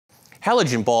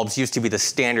Halogen bulbs used to be the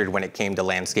standard when it came to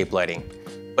landscape lighting,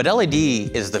 but LED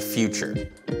is the future.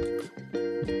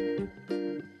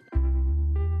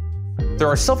 There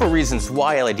are several reasons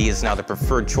why LED is now the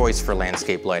preferred choice for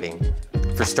landscape lighting.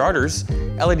 For starters,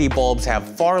 LED bulbs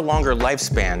have far longer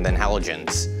lifespan than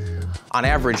halogens. On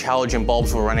average, halogen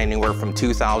bulbs will run anywhere from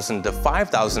 2,000 to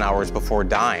 5,000 hours before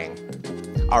dying.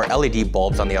 Our LED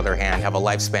bulbs, on the other hand, have a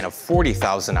lifespan of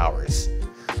 40,000 hours.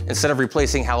 Instead of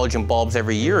replacing halogen bulbs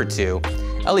every year or two,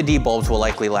 LED bulbs will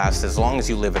likely last as long as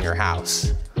you live in your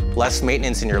house. Less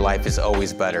maintenance in your life is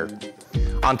always better.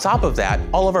 On top of that,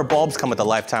 all of our bulbs come with a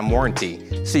lifetime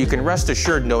warranty, so you can rest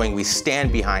assured knowing we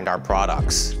stand behind our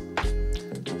products.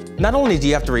 Not only do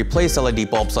you have to replace LED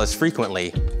bulbs less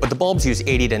frequently, but the bulbs use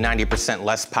 80 to 90%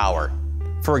 less power.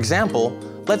 For example,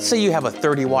 let's say you have a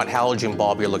 30-watt halogen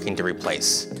bulb you're looking to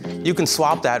replace. You can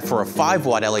swap that for a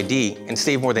 5-watt LED and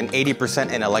save more than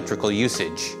 80% in electrical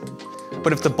usage.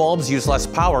 But if the bulbs use less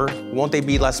power, won't they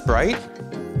be less bright?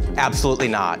 Absolutely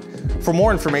not. For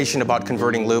more information about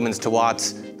converting lumens to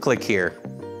watts, click here.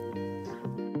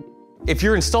 If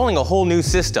you're installing a whole new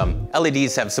system,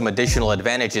 LEDs have some additional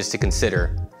advantages to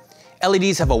consider.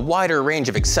 LEDs have a wider range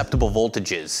of acceptable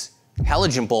voltages.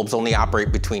 Halogen bulbs only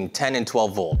operate between 10 and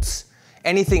 12 volts.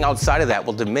 Anything outside of that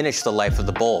will diminish the life of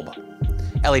the bulb.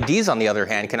 LEDs, on the other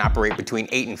hand, can operate between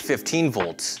 8 and 15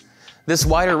 volts. This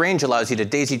wider range allows you to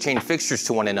daisy chain fixtures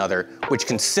to one another, which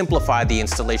can simplify the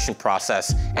installation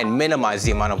process and minimize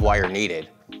the amount of wire needed.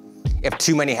 If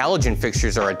too many halogen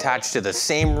fixtures are attached to the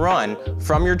same run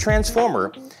from your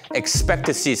transformer, expect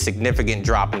to see a significant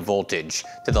drop in voltage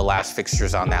to the last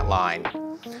fixtures on that line.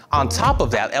 On top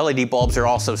of that, LED bulbs are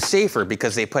also safer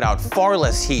because they put out far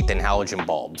less heat than halogen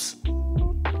bulbs.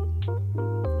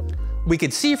 We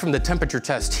could see from the temperature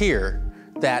test here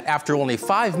that after only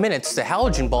 5 minutes, the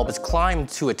halogen bulb has climbed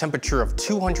to a temperature of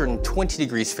 220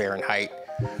 degrees Fahrenheit,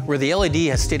 where the LED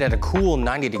has stayed at a cool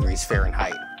 90 degrees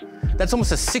Fahrenheit. That's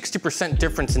almost a 60%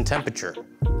 difference in temperature.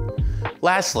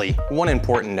 Lastly, one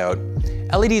important note,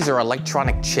 LEDs are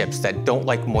electronic chips that don't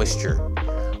like moisture.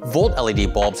 Volt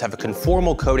LED bulbs have a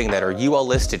conformal coating that are UL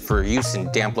listed for use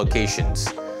in damp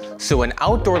locations. So in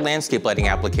outdoor landscape lighting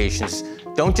applications,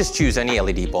 don't just choose any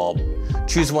LED bulb.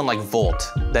 Choose one like Volt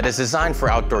that is designed for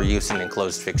outdoor use in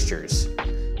enclosed fixtures.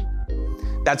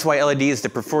 That's why LED is the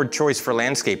preferred choice for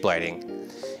landscape lighting.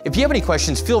 If you have any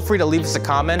questions, feel free to leave us a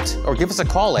comment or give us a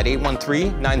call at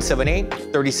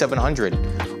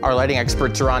 813-978-3700. Our lighting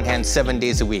experts are on hand 7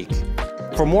 days a week.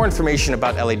 For more information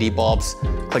about LED bulbs,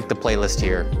 click the playlist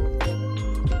here.